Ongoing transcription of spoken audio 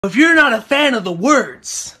If you're not a fan of the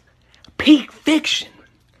words peak fiction,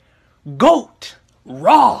 goat,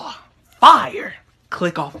 raw, fire,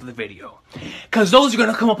 click off the video. Cause those are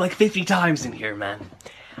gonna come up like 50 times in here, man.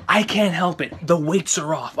 I can't help it. The weights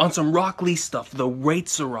are off. On some Rock Lee stuff, the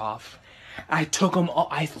weights are off. I took them all,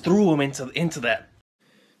 I threw them into that.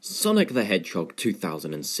 Sonic the Hedgehog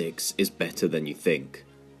 2006 is better than you think.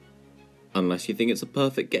 Unless you think it's a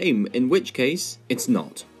perfect game, in which case, it's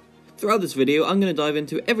not. Throughout this video, I'm going to dive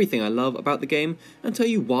into everything I love about the game and tell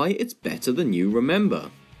you why it's better than you remember.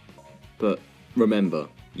 But remember,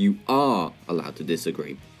 you are allowed to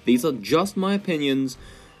disagree. These are just my opinions,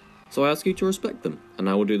 so I ask you to respect them, and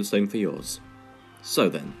I will do the same for yours. So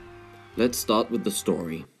then, let's start with the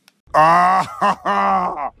story. Oh,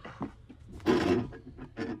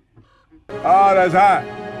 that's hot.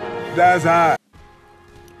 That's hot.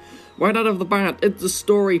 Right out of the bat, is the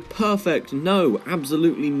story perfect? No,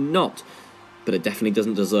 absolutely not. But it definitely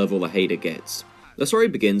doesn't deserve all the hate it gets. The story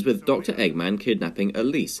begins with Dr. Eggman kidnapping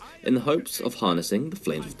Elise in the hopes of harnessing the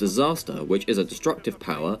Flames of Disaster, which is a destructive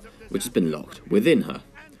power which has been locked within her.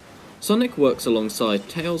 Sonic works alongside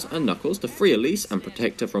Tails and Knuckles to free Elise and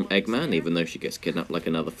protect her from Eggman, even though she gets kidnapped like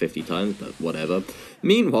another 50 times, but whatever.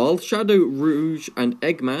 Meanwhile, Shadow, Rouge, and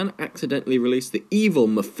Eggman accidentally release the evil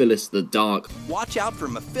Mephilus the Dark. Watch out for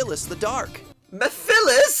Mephilus the Dark.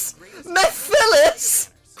 Mephilus? Mephilus?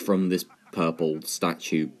 From this purple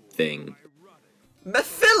statue thing.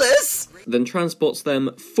 Mephilus? Then transports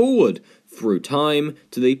them forward through time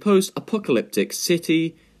to the post-apocalyptic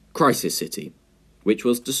city, Crisis City, which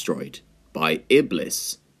was destroyed by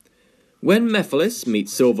Iblis. When Mephilus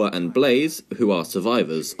meets Silver and Blaze, who are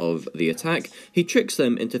survivors of the attack, he tricks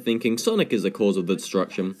them into thinking Sonic is the cause of the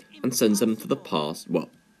destruction and sends them to the past,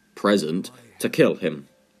 well, present, to kill him.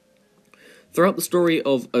 Throughout the story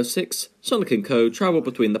of 06, Sonic and Co. travel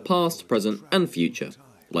between the past, present, and future,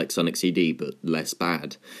 like Sonic CD, but less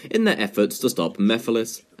bad, in their efforts to stop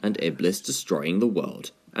Mephilus and Iblis destroying the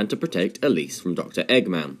world, and to protect Elise from Dr.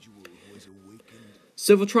 Eggman.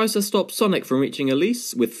 Silver tries to stop Sonic from reaching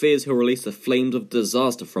Elise, with fears he'll release the Flames of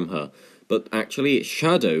Disaster from her, but actually it's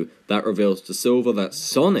Shadow that reveals to Silver that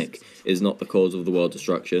Sonic is not the cause of the world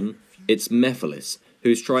destruction, it's Mephilus,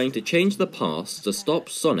 who's trying to change the past to stop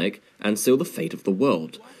Sonic and seal the fate of the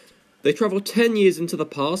world. They travel 10 years into the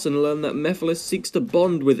past and learn that Mephilus seeks to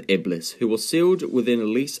bond with Iblis, who was sealed within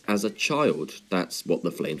Elise as a child. That's what the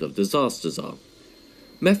Flames of Disasters are.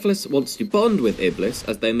 Mephilus wants to bond with Iblis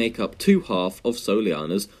as they make up two halves of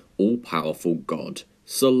Soliana's all-powerful god,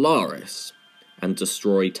 Solaris, and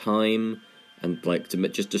destroy time, and to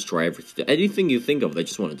just destroy everything. Anything you think of, they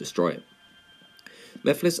just want to destroy it.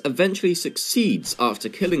 Mephilus eventually succeeds after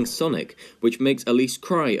killing Sonic, which makes Elise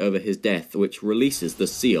cry over his death, which releases the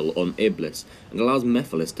seal on Iblis, and allows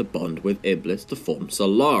Mephilus to bond with Iblis to form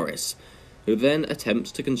Solaris, who then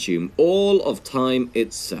attempts to consume all of time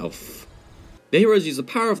itself. The heroes use the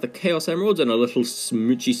power of the Chaos Emeralds and a little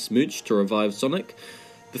smoochy smooch to revive Sonic.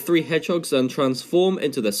 The three hedgehogs then transform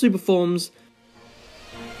into their super forms,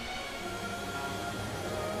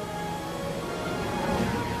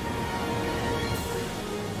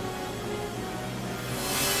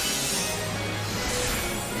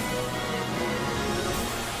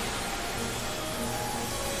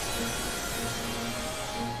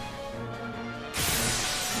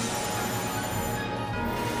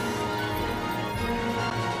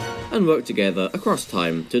 and work together across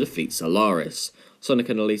time to defeat Solaris. Sonic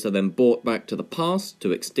and Elise are then brought back to the past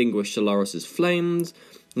to extinguish Solaris' flames,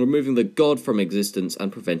 removing the god from existence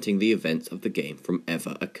and preventing the events of the game from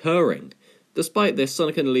ever occurring. Despite this,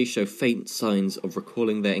 Sonic and Elise show faint signs of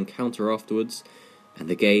recalling their encounter afterwards, and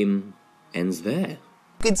the game ends there. You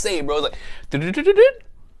could say, bro, like, I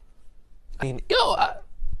mean,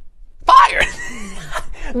 fire!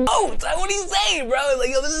 Oh, what are you saying, bro? Like,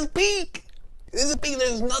 yo, this is peak. This is peak.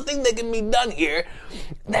 There's nothing that can be done here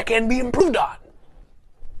that can be improved on.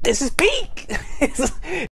 This is peak.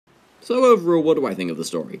 So overall, what do I think of the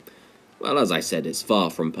story? Well, as I said, it's far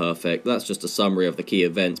from perfect. That's just a summary of the key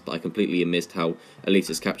events, but I completely missed how Elise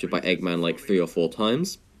is captured by Eggman like 3 or 4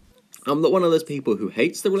 times. I'm not one of those people who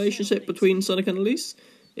hates the relationship between Sonic and Elise.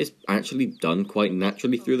 It's actually done quite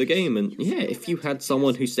naturally through the game, and yeah, if you had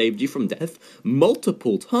someone who saved you from death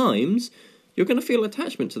multiple times, you're going to feel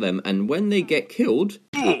attachment to them, and when they get killed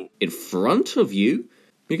in front of you,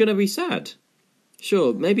 you're going to be sad.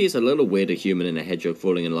 Sure, maybe it's a little weird a human and a hedgehog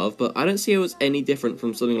falling in love, but I don't see how it's any different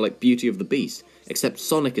from something like Beauty of the Beast, except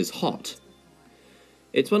Sonic is hot.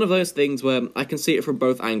 It's one of those things where I can see it from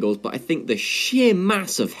both angles, but I think the sheer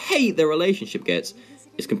mass of hate their relationship gets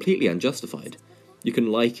is completely unjustified. You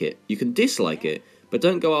can like it, you can dislike it, but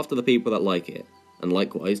don't go after the people that like it. and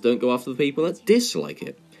likewise don't go after the people that dislike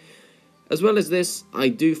it. As well as this, I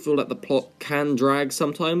do feel that the plot can drag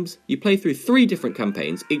sometimes. You play through 3 different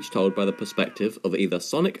campaigns, each told by the perspective of either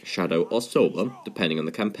Sonic, Shadow or Silver, depending on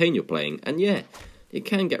the campaign you're playing, and yeah, it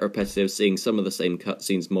can get repetitive seeing some of the same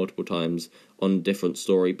cutscenes multiple times on a different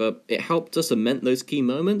story, but it helped to cement those key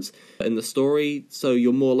moments in the story so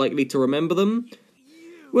you're more likely to remember them.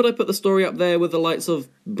 Would I put the story up there with the likes of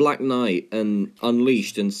Black Knight and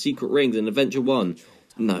Unleashed and Secret Rings and Adventure 1?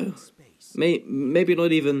 No. Maybe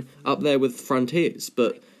not even up there with Frontiers,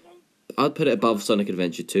 but I'd put it above Sonic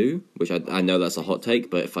Adventure 2, which I know that's a hot take,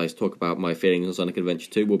 but if I talk about my feelings on Sonic Adventure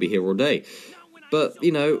 2, we'll be here all day. But,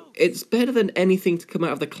 you know, it's better than anything to come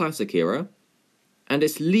out of the classic era, and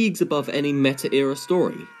it's leagues above any meta-era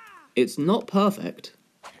story. It's not perfect,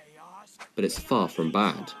 but it's far from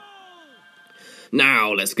bad.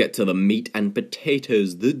 Now let's get to the meat and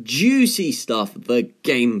potatoes, the juicy stuff, the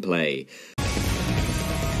gameplay.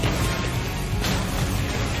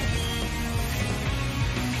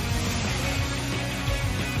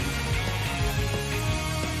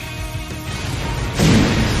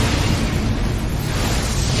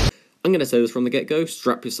 I'm going to say this from the get-go,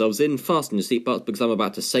 strap yourselves in, fasten your seatbelts because I'm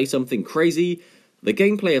about to say something crazy. The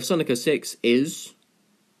gameplay of Sonic 06 is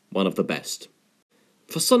one of the best.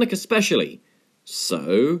 For Sonic especially.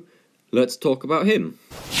 So, let's talk about him.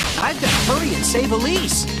 I've got to hurry and save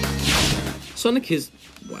Elise! Sonic is,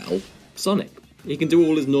 well, Sonic. He can do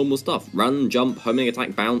all his normal stuff. Run, jump, homing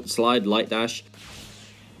attack, bounce, slide, light dash.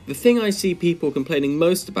 The thing I see people complaining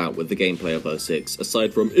most about with the gameplay of 06,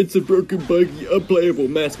 aside from it's a broken, buggy, unplayable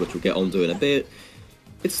mess, which we'll get onto in a bit,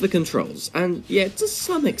 it's the controls. And yeah, to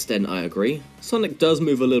some extent I agree. Sonic does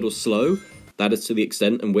move a little slow, that is to the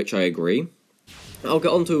extent in which I agree. I'll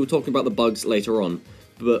get onto talking about the bugs later on,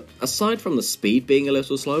 but aside from the speed being a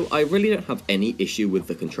little slow, I really don't have any issue with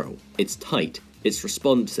the control. It's tight, it's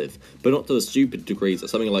responsive, but not to the stupid degrees that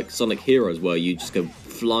something like Sonic Heroes where you just go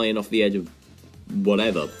flying off the edge of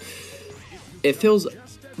whatever. It feels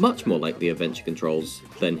much more like the adventure controls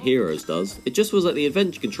than Heroes does. It just feels like the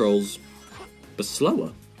adventure controls were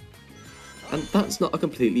slower. And that's not a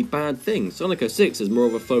completely bad thing. Sonic 06 is more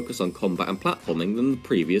of a focus on combat and platforming than the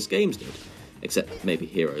previous games did. Except maybe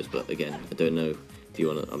Heroes, but again, I don't know if you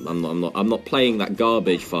wanna... I'm not playing that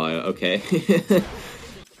garbage fire, okay?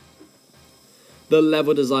 The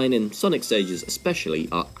level design in Sonic stages especially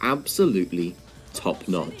are absolutely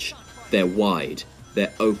top-notch. They're wide,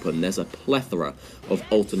 they're open, there's a plethora of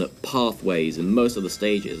alternate pathways in most of the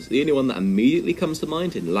stages. The only one that immediately comes to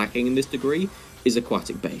mind in lacking in this degree is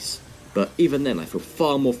Aquatic Base. But even then I feel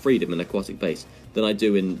far more freedom in Aquatic Base than I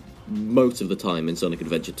do in most of the time in Sonic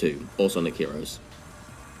Adventure 2 or Sonic Heroes.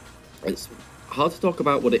 It's hard to talk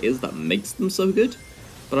about what it is that makes them so good,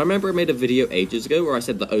 but I remember I made a video ages ago where I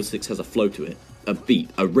said that 06 has a flow to it, a beat,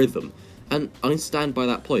 a rhythm, and I stand by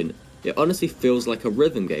that point. It honestly feels like a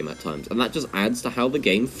rhythm game at times, and that just adds to how the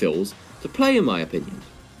game feels to play in my opinion.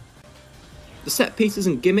 The set pieces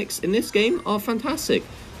and gimmicks in this game are fantastic.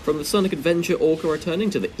 From the Sonic Adventure Orca returning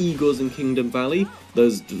to the Eagles in Kingdom Valley,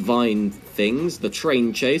 those divine things, the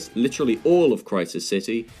train chase, literally all of Crisis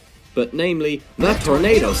City, but namely, that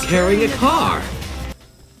tornado's carrying a car!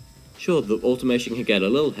 Sure, the automation can get a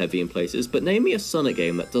little heavy in places, but name me a Sonic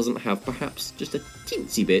game that doesn't have perhaps just a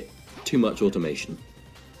teensy bit too much automation.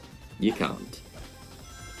 You can't.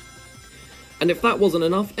 And if that wasn't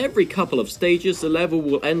enough, every couple of stages the level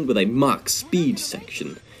will end with a max speed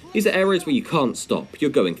section. These are areas where you can't stop, you're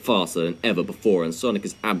going faster than ever before and Sonic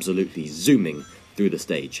is absolutely zooming through the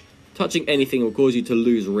stage. Touching anything will cause you to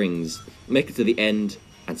lose rings, make it to the end,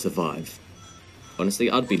 and survive. Honestly,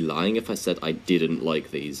 I'd be lying if I said I didn't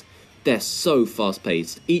like these. They're so fast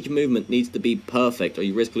paced, each movement needs to be perfect or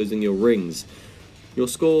you risk losing your rings. Your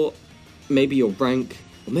score, maybe your rank,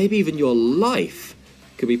 or maybe even your life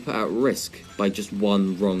could be put at risk by just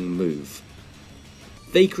one wrong move.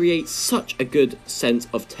 They create such a good sense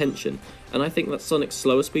of tension, and I think that Sonic's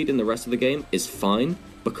slower speed in the rest of the game is fine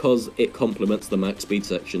because it complements the max speed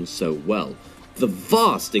section so well. The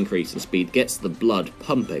vast increase in speed gets the blood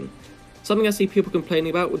pumping. Something I see people complaining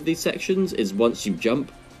about with these sections is once you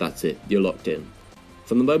jump, that's it, you're locked in.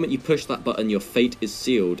 From the moment you push that button, your fate is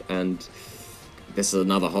sealed, and this is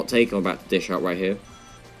another hot take I'm about to dish out right here.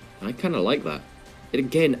 I kind of like that. It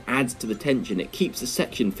again adds to the tension, it keeps the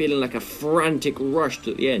section feeling like a frantic rush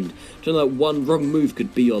to the end, to know that one wrong move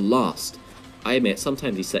could be your last. I admit,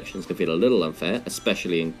 sometimes these sections can feel a little unfair,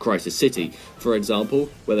 especially in Crisis City, for example,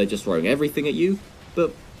 where they're just throwing everything at you,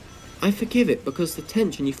 but I forgive it because the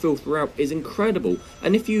tension you feel throughout is incredible,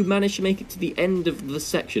 and if you manage to make it to the end of the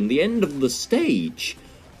section, the end of the stage,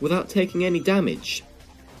 without taking any damage,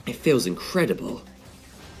 it feels incredible.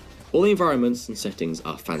 All the environments and settings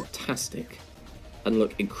are fantastic, and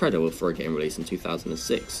look incredible for a game released in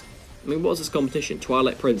 2006. I mean, what was this competition?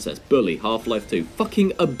 Twilight Princess, Bully, Half-Life 2,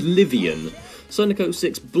 fucking Oblivion. Sonic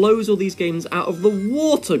 06 blows all these games out of the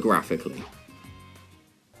water graphically.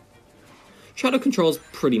 Shadow controls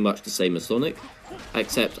pretty much the same as Sonic,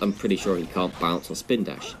 except I'm pretty sure he can't bounce or spin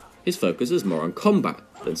dash. His focus is more on combat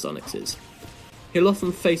than Sonic's is. He'll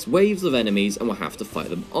often face waves of enemies and will have to fight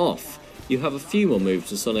them off. You have a few more moves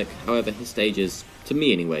to Sonic, however his stages, to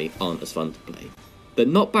me anyway, aren't as fun to play. They're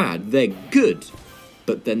not bad, they're good,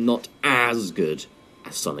 but they're not as good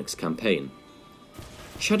as Sonic's campaign.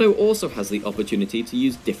 Shadow also has the opportunity to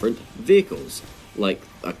use different vehicles, like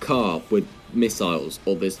a car with missiles,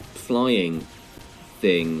 or this flying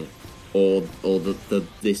thing, or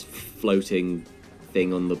this floating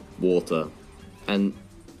thing on the water. And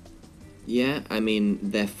yeah, I mean,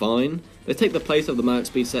 they're fine. They take the place of the max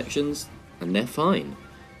speed sections, and they're fine.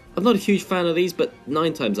 I'm not a huge fan of these, but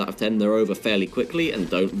 9 times out of 10 they're over fairly quickly and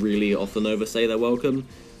don't really often overstay their welcome.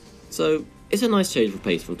 So it's a nice change of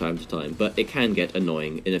pace from time to time, but it can get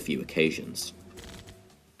annoying in a few occasions.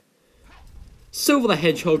 Silver the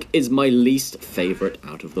Hedgehog is my least favourite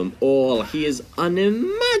out of them all. He is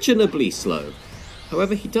unimaginably slow.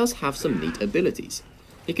 However, he does have some neat abilities.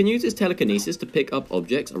 He can use his telekinesis to pick up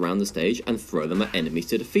objects around the stage and throw them at enemies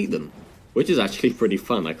to defeat them, which is actually pretty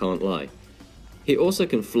fun, I can't lie. He also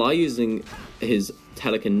can fly using his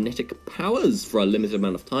telekinetic powers for a limited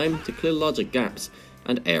amount of time to clear larger gaps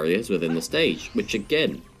and areas within the stage, which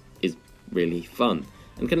again is really fun,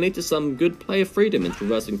 and can lead to some good player freedom in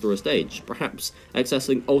traversing through a stage, perhaps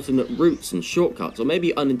accessing alternate routes and shortcuts, or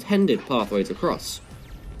maybe unintended pathways across.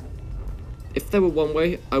 If there were one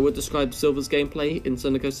way I would describe Silver's gameplay in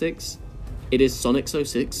Sonic 06, it is Sonic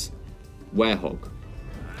 06 Hedgehog.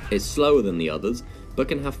 It's slower than the others, but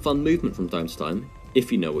can have fun movement from time to time,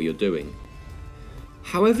 if you know what you're doing.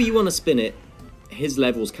 However you want to spin it, his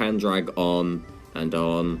levels can drag on, and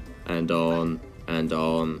on, and on, and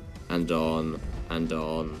on, and on, and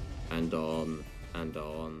on, and on, and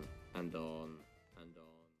on, and on, and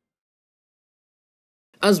on.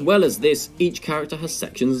 As well as this, each character has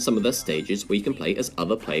sections in some of their stages where you can play as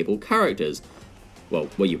other playable characters. Well,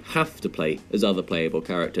 where you have to play as other playable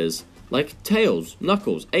characters, like Tails,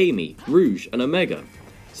 Knuckles, Amy, Rouge, and Omega.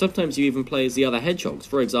 Sometimes you even play as the other hedgehogs.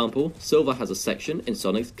 For example, Silver has a section in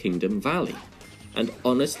Sonic's Kingdom Valley. And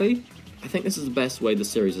honestly, I think this is the best way the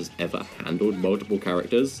series has ever handled multiple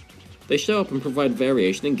characters. They show up and provide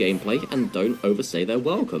variation in gameplay and don't overstay their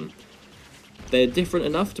welcome. They're different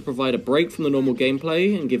enough to provide a break from the normal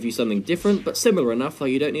gameplay and give you something different, but similar enough that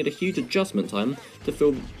you don't need a huge adjustment time to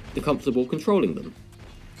feel comfortable controlling them.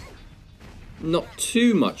 Not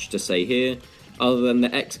too much to say here, other than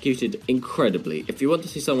they're executed incredibly. If you want to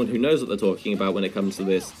see someone who knows what they're talking about when it comes to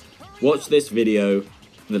this, watch this video,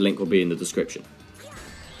 the link will be in the description.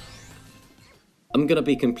 I'm gonna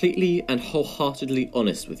be completely and wholeheartedly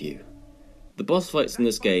honest with you. The boss fights in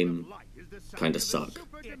this game kinda suck.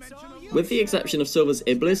 With the exception of Silver's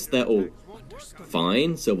Iblis, they're all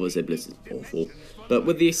fine. Silver's Iblis is awful. But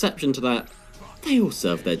with the exception to that, they all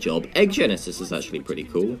serve their job. Egg Genesis is actually pretty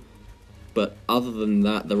cool. But other than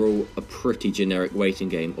that, they're all a pretty generic waiting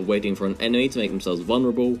game of waiting for an enemy to make themselves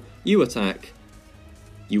vulnerable, you attack,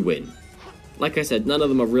 you win. Like I said, none of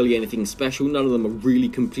them are really anything special, none of them are really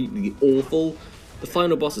completely awful. The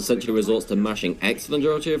final boss essentially resorts to mashing X for the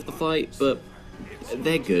majority of the fight, but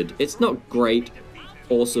they're good. It's not great,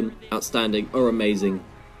 awesome, outstanding, or amazing.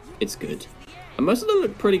 It's good. And most of them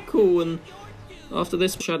look pretty cool, and after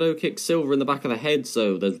this, Shadow kicks Silver in the back of the head,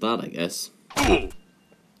 so there's that, I guess.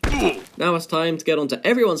 Now it's time to get on to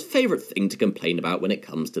everyone's favourite thing to complain about when it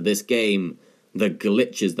comes to this game. The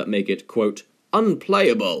glitches that make it, quote,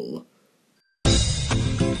 unplayable.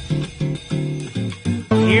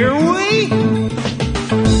 Here we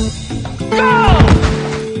go!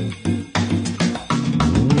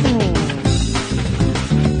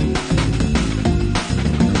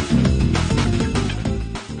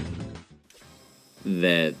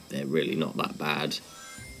 They're really not that bad.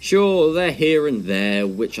 Sure, they're here and there,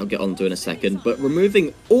 which I'll get onto in a second, but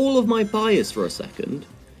removing all of my bias for a second,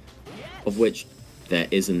 of which there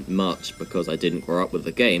isn't much because I didn't grow up with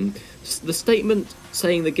the game, the statement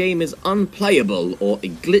saying the game is unplayable or a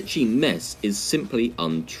glitchy mess is simply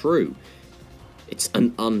untrue. It's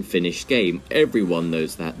an unfinished game, everyone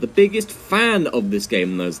knows that. The biggest fan of this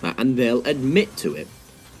game knows that, and they'll admit to it.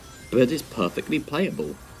 But it's perfectly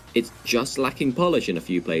playable. It's just lacking polish in a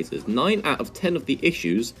few places. 9 out of 10 of the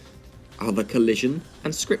issues are the collision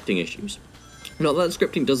and scripting issues. Not that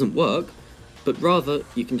scripting doesn't work, but rather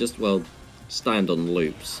you can just, well, stand on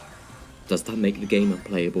loops. Does that make the game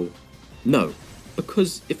unplayable? No,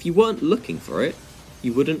 because if you weren't looking for it,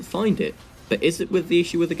 you wouldn't find it. But is it with the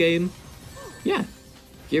issue with the game? Yeah,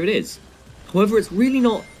 here it is. However, it's really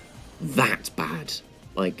not that bad,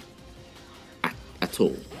 like, at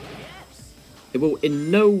all. It will in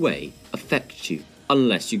no way affect you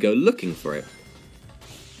unless you go looking for it.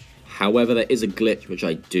 However, there is a glitch which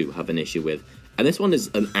I do have an issue with, and this one is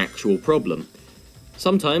an actual problem.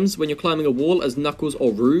 Sometimes when you're climbing a wall as Knuckles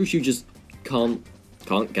or Rouge, you just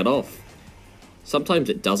can't get off. Sometimes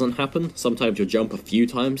it doesn't happen, sometimes you'll jump a few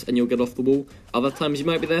times and you'll get off the wall, other times you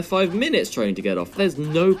might be there 5 minutes trying to get off. There's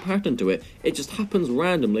no pattern to it, it just happens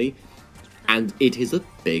randomly, and it is a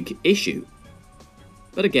big issue.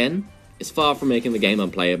 But again, it's far from making the game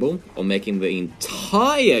unplayable, or making the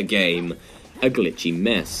entire game a glitchy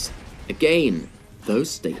mess. Again, those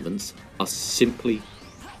statements are simply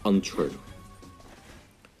untrue.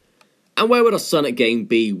 And where would a Sonic game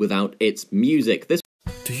be without its music?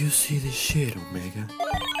 Do you see this shit, Omega?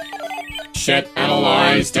 Shit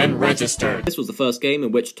analyzed and registered. This was the first game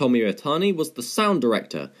in which Tomoyo Itani was the sound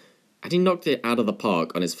director, and he knocked it out of the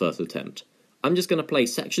park on his first attempt. I'm just going to play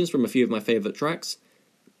sections from a few of my favourite tracks,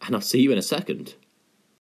 and I'll see you in a second.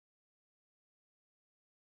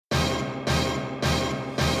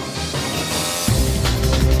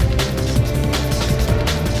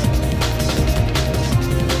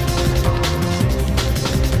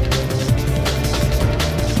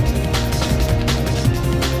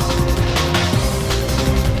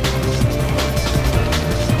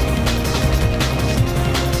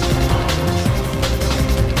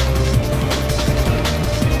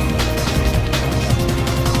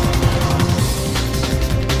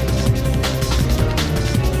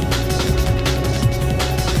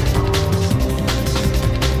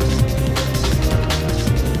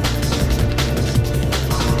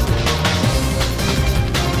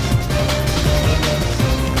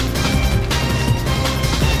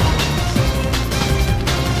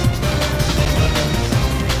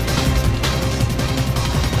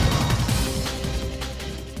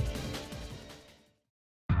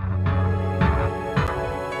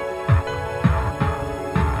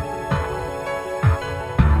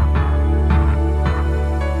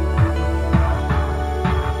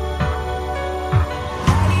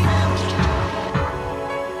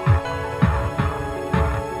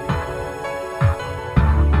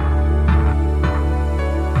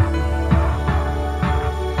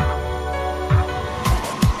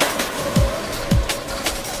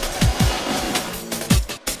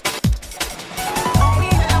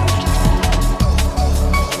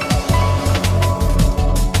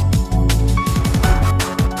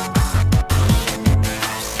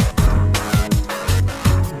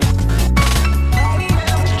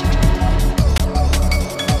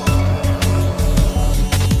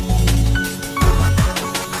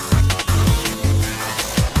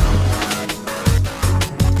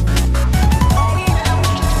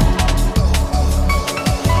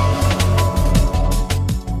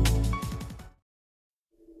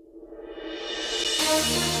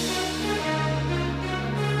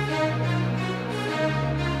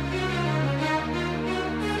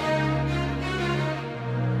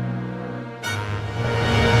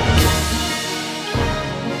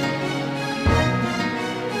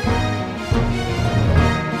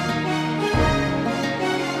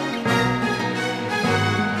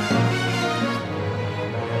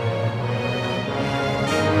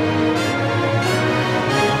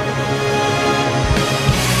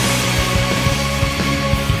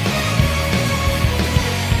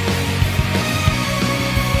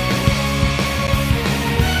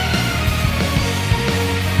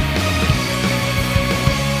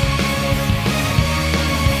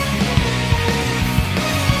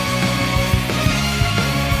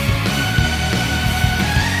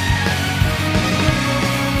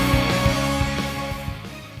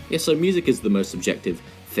 Yeah, so music is the most subjective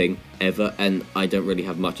thing ever, and I don't really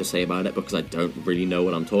have much to say about it because I don't really know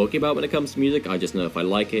what I'm talking about when it comes to music. I just know if I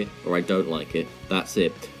like it or I don't like it. That's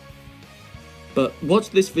it. But watch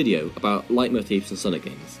this video about leitmotifs and Sonic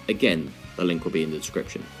games. Again, the link will be in the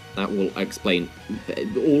description. That will explain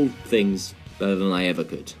all things better than I ever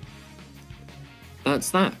could.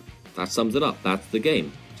 That's that. That sums it up. That's the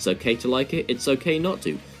game. It's okay to like it, it's okay not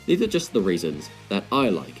to. These are just the reasons that I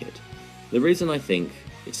like it. The reason I think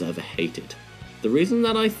it's overhated. The reason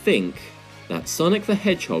that I think that Sonic the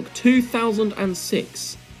Hedgehog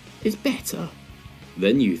 2006 is better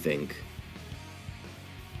than you think.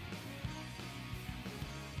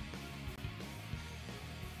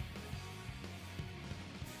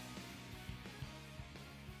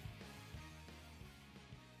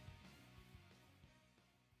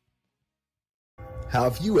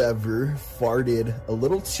 Have you ever farted a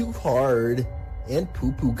little too hard and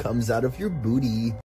poo-poo comes out of your booty?